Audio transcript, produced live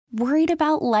Worried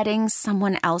about letting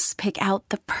someone else pick out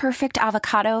the perfect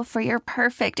avocado for your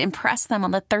perfect impress them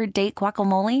on the third date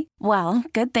guacamole? Well,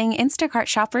 good thing Instacart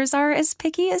shoppers are as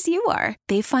picky as you are.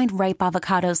 They find ripe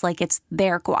avocados like it's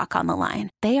their guac on the line.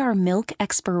 They are milk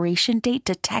expiration date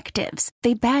detectives.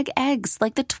 They bag eggs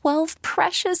like the 12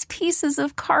 precious pieces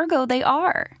of cargo they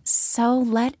are. So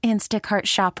let Instacart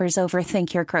shoppers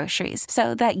overthink your groceries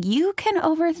so that you can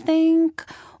overthink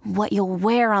what you'll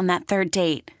wear on that third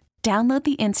date. Download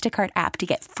the Instacart app to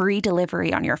get free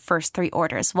delivery on your first 3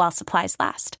 orders while supplies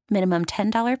last. Minimum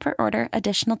 $10 per order.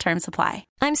 Additional terms apply.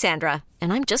 I'm Sandra,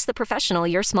 and I'm just the professional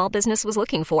your small business was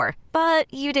looking for. But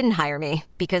you didn't hire me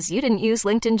because you didn't use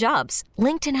LinkedIn Jobs.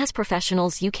 LinkedIn has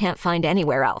professionals you can't find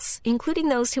anywhere else, including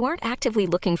those who aren't actively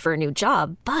looking for a new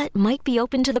job, but might be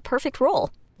open to the perfect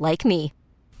role, like me.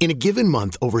 In a given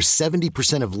month, over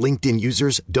 70% of LinkedIn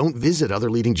users don't visit other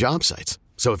leading job sites.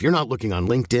 So if you're not looking on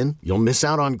LinkedIn, you'll miss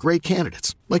out on great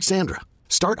candidates like Sandra.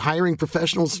 Start hiring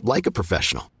professionals like a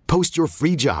professional. Post your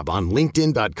free job on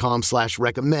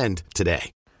linkedin.com/recommend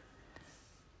today.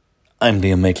 I'm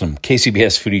Liam Maitland,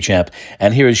 KCBS Foodie Chap,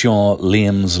 and here is your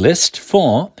Liam's List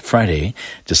for Friday,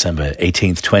 December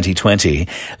 18th, 2020.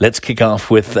 Let's kick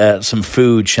off with some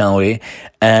food, shall we?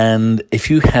 And if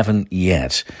you haven't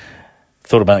yet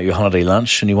thought about your holiday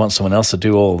lunch and you want someone else to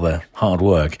do all the hard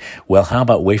work, well, how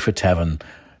about Wafer Tavern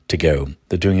to go?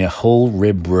 They're doing a whole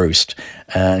rib roast.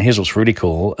 And here's what's really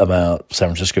cool about San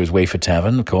Francisco's Wafer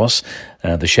Tavern, of course.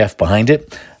 The chef behind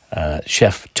it,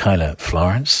 Chef Tyler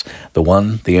Florence, the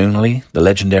one, the only, the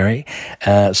legendary.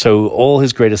 So all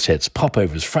his greatest hits,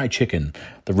 popovers, fried chicken,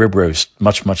 the rib roast,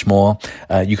 much, much more.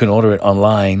 You can order it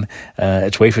online.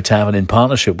 It's Wafer Tavern in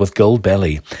partnership with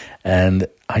Goldbelly. And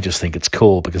I just think it's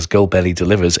cool because Goldbelly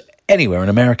delivers anywhere in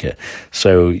America.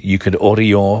 So you could order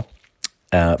your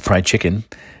fried chicken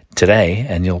today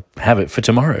and you'll have it for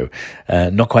tomorrow.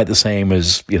 Not quite the same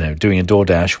as, doing a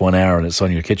DoorDash 1 hour and it's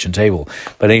on your kitchen table.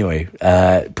 But anyway,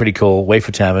 pretty cool.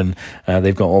 Wafer Tavern,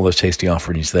 they've got all those tasty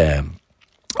offerings there.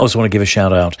 I also want to give a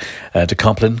shout out to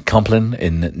Compline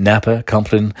in Napa,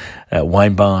 Compline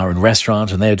Wine Bar and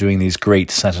Restaurant, and they're doing these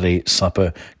great Saturday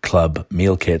Supper Club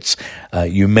meal kits.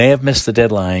 You may have missed the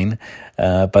deadline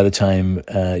by the time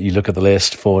you look at the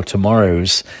list for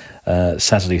tomorrow's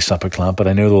Saturday Supper Club, but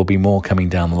I know there will be more coming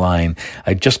down the line.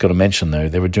 I just got to mention, though,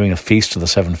 they were doing a Feast of the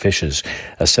Seven Fishes,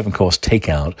 a 7-course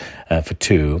takeout for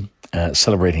 2,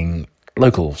 celebrating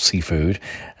local seafood,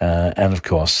 and of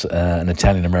course, an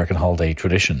Italian-American holiday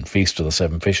tradition, Feast of the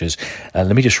Seven Fishes.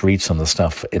 Let me just read some of the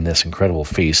stuff in this incredible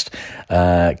feast.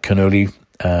 Cannoli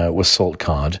with salt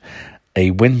cod,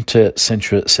 a winter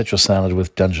citrus salad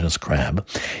with Dungeness crab,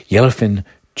 yellowfin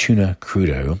tuna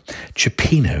crudo,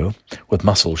 cioppino with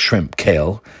mussel, shrimp,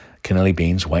 kale, cannoli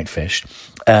beans, white fish,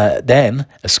 then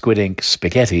a squid ink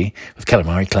spaghetti with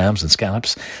calamari, clams and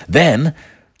scallops, then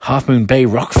Half Moon Bay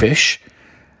rockfish,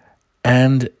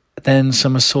 and then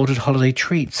some assorted holiday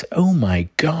treats. Oh my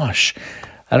gosh.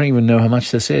 I don't even know how much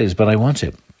this is, but I want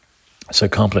it. So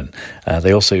Compline,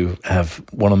 they also have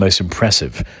one of the most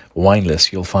impressive wine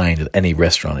lists you'll find at any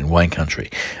restaurant in wine country.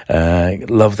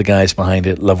 Love the guys behind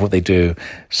it, love what they do.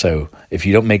 So if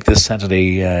you don't make this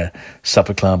Saturday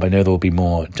supper club, I know there will be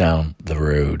more down the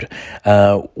road.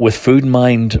 With food in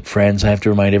mind, friends, I have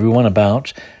to remind everyone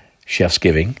about Chef's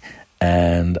Giving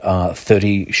and our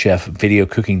 30 chef video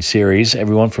cooking series.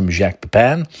 Everyone from Jacques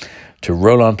Pepin to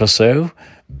Roland Placeau,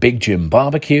 Big Jim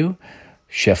Barbecue,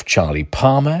 Chef Charlie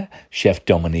Palmer, Chef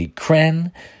Dominique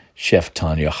Crenn, Chef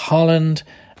Tanya Holland.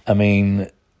 I mean,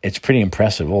 it's pretty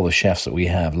impressive, all the chefs that we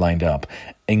have lined up,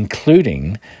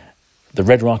 including the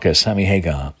Red Rocker, Sammy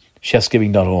Hagar,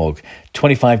 chefsgiving.org,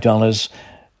 $25,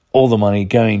 all the money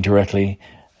going directly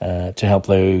to help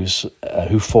those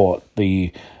who fought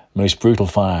the most brutal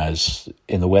fires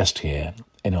in the West here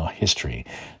in our history.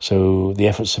 So the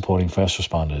efforts supporting first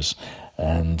responders,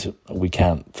 and we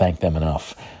can't thank them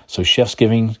enough. So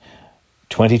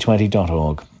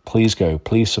chefsgiving2020.org. Please go,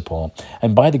 please support,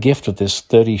 and buy the gift of this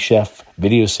 30 chef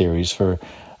video series for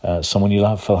someone you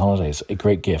love for the holidays. A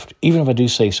great gift, even if I do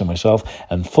say so myself.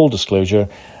 And full disclosure,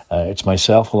 it's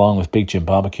myself along with Big Jim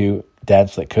Barbecue,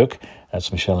 Dads That Cook.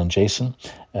 That's Michelle and Jason.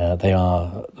 They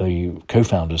are the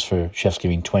co-founders for Chef's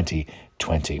Giving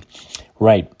 2020.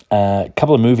 Right, a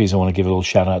couple of movies I want to give a little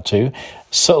shout out to.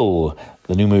 Soul,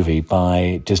 the new movie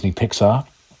by Disney Pixar,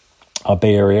 our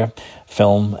Bay Area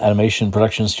film animation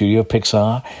production studio,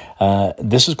 Pixar.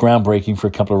 This is groundbreaking for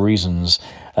a couple of reasons.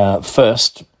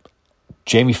 First,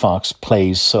 Jamie Foxx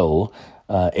plays Soul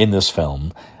in this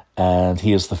film, and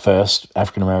he is the first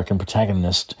African-American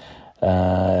protagonist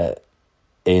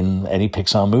in any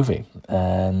Pixar movie.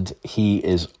 And he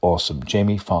is awesome.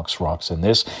 Jamie Foxx rocks in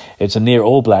this. It's a near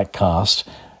all-black cast,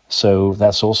 so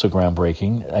that's also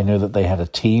groundbreaking. I know that they had a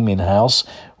team in-house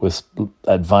with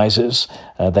advisors.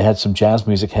 They had some jazz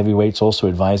music heavyweights also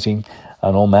advising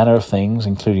on all manner of things,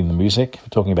 including the music. We're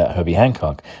talking about Herbie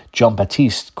Hancock,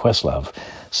 Jean-Baptiste Questlove.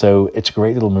 So it's a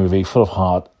great little movie, full of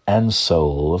heart and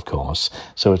soul, of course.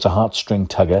 So it's a heartstring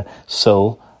tugger.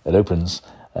 Soul, it opens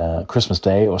Christmas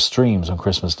Day or streams on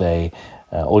Christmas Day.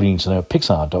 All you need to know,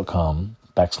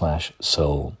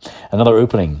 pixar.com/soul. Another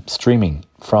opening, streaming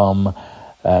from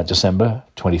December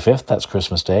 25th, that's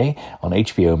Christmas Day, on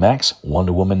HBO Max,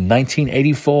 Wonder Woman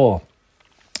 1984.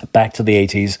 Back to the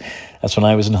 80s. That's when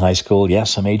I was in high school.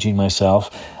 Yes, I'm aging myself.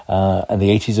 And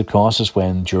the 80s, of course, is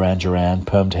when Duran Duran,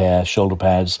 permed hair, shoulder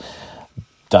pads,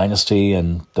 Dynasty,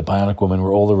 and The Bionic Woman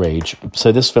were all the rage.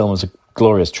 So this film is a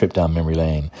glorious trip down memory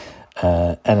lane.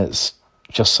 And it's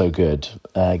just so good.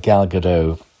 Gal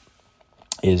Gadot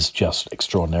is just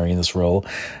extraordinary in this role.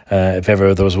 If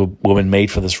ever there was a woman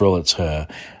made for this role, it's her.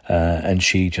 And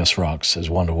she just rocks as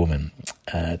Wonder Woman.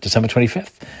 December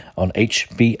 25th on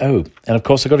HBO. And of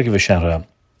course, I've got to give a shout out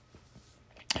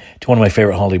to one of my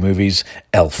favorite holiday movies,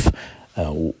 Elf.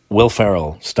 Will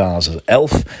Ferrell stars as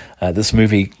Elf. This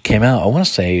movie came out, I want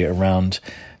to say, around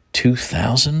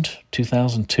 2000,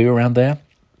 2002, around there.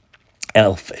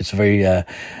 Elf. It's a very,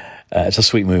 it's a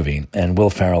sweet movie. And Will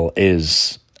Ferrell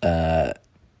is,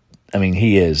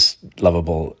 he is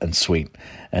lovable and sweet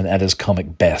and at his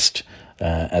comic best.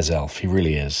 As Elf. He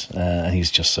really is. And he's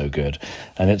just so good.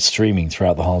 And it's streaming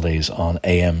throughout the holidays on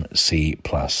AMC+.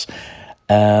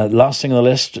 Last thing on the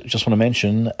list, just want to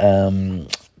mention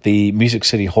the Music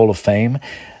City Hall of Fame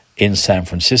in San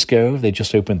Francisco. They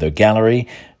just opened their gallery.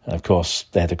 And of course,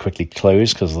 they had to quickly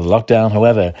close because of the lockdown.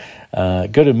 However,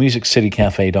 go to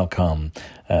musiccitycafe.com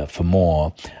for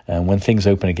more. And when things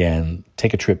open again,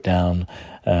 take a trip down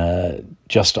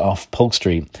just off Polk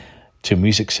Street to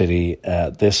Music City,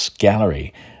 this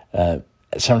gallery, San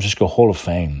Francisco Hall of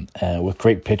Fame, with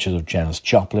great pictures of Janis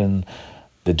Joplin,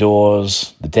 The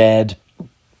Doors, The Dead,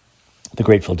 The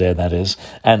Grateful Dead, that is,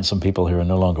 and some people who are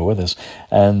no longer with us.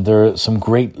 And there are some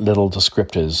great little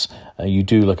descriptors. You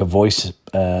do like a voice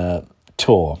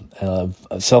tour, a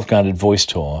self-guided voice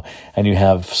tour, and you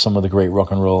have some of the great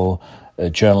rock and roll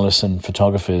journalists and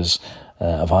photographers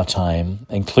of our time,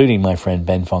 including my friend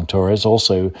Ben Fong Torres,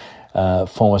 also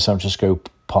former San Francisco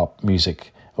pop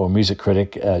music or music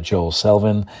critic Joel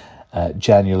Selvin,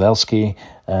 Jan Ulelski,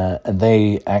 and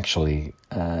they actually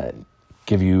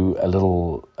give you a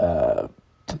little,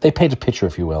 they paint a picture,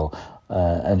 if you will,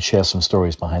 and share some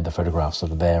stories behind the photographs that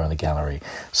are there in the gallery.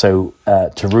 So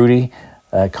to Rudy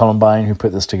Columbine, who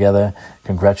put this together,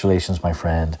 congratulations, my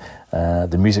friend.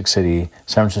 The Music City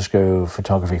San Francisco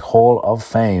Photography Hall of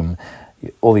Fame,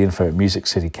 all the info at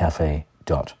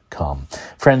musiccitycafe.com.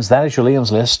 Friends, that is your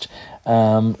Liam's List.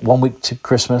 1 week to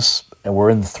Christmas, and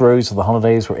we're in the throes of the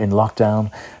holidays. We're in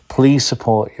lockdown. Please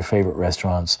support your favorite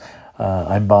restaurants.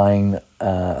 I'm buying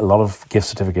a lot of gift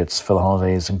certificates for the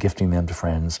holidays and gifting them to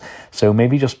friends. So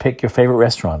maybe just pick your favorite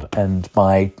restaurant and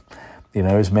buy,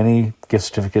 as many gift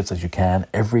certificates as you can.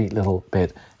 Every little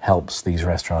bit helps these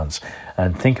restaurants.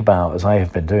 And think about, as I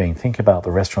have been doing, think about the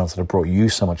restaurants that have brought you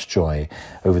so much joy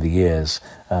over the years.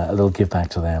 A little give back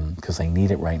to them because they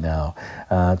need it right now.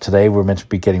 Today we're meant to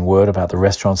be getting word about the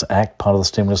Restaurants Act, part of the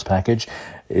stimulus package.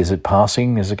 Is it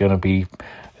passing? Is it going to be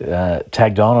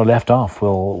tagged on or left off?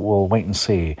 We'll wait and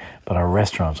see. But our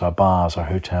restaurants, our bars, our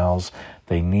hotels,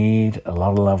 they need a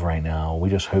lot of love right now. We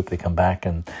just hope they come back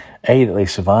and that they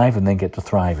survive and then get to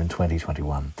thrive in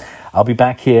 2021. I'll be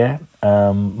back here.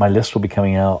 My list will be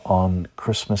coming out on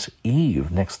Christmas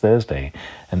Eve, next Thursday,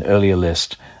 an earlier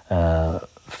list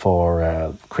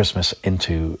for Christmas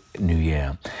into New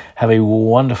Year. Have a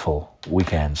wonderful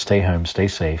weekend. Stay home, stay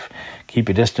safe, keep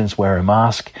your distance, wear a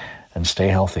mask, and stay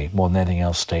healthy. More than anything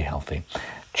else, stay healthy.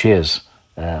 Cheers.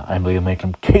 I'm Liam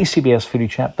Maitland, KCBS Foodie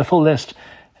Chap. The full list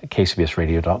at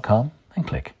kcbsradio.com and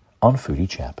click on Foodie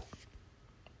Chap.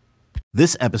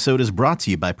 This episode is brought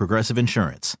to you by Progressive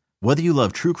Insurance. Whether you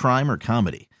love true crime or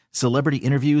comedy, celebrity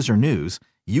interviews or news,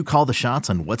 you call the shots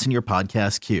on what's in your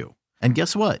podcast queue. And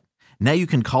guess what? Now you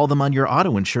can call them on your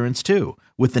auto insurance too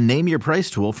with the Name Your Price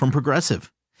tool from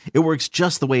Progressive. It works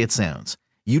just the way it sounds.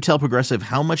 You tell Progressive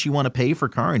how much you want to pay for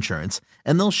car insurance,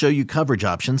 and they'll show you coverage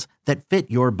options that fit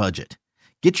your budget.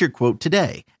 Get your quote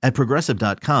today at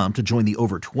Progressive.com to join the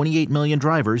over 28 million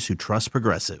drivers who trust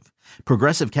Progressive.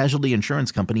 Progressive Casualty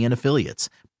Insurance Company and Affiliates.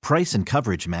 Price and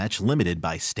coverage match limited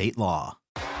by state law.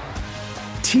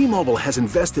 T-Mobile has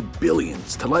invested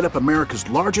billions to light up America's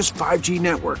largest 5G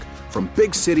network, from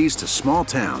big cities to small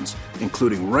towns,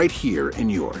 including right here in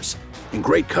yours. And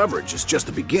great coverage is just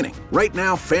the beginning. Right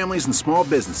now, families and small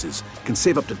businesses can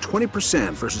save up to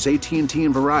 20% versus AT&T and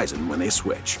Verizon when they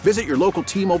switch. Visit your local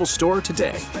T-Mobile store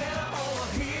today.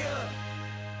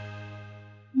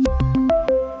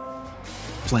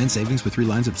 Plan savings with 3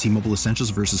 lines of T-Mobile Essentials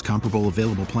versus comparable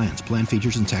available plans. Plan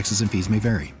features and taxes and fees may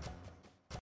vary.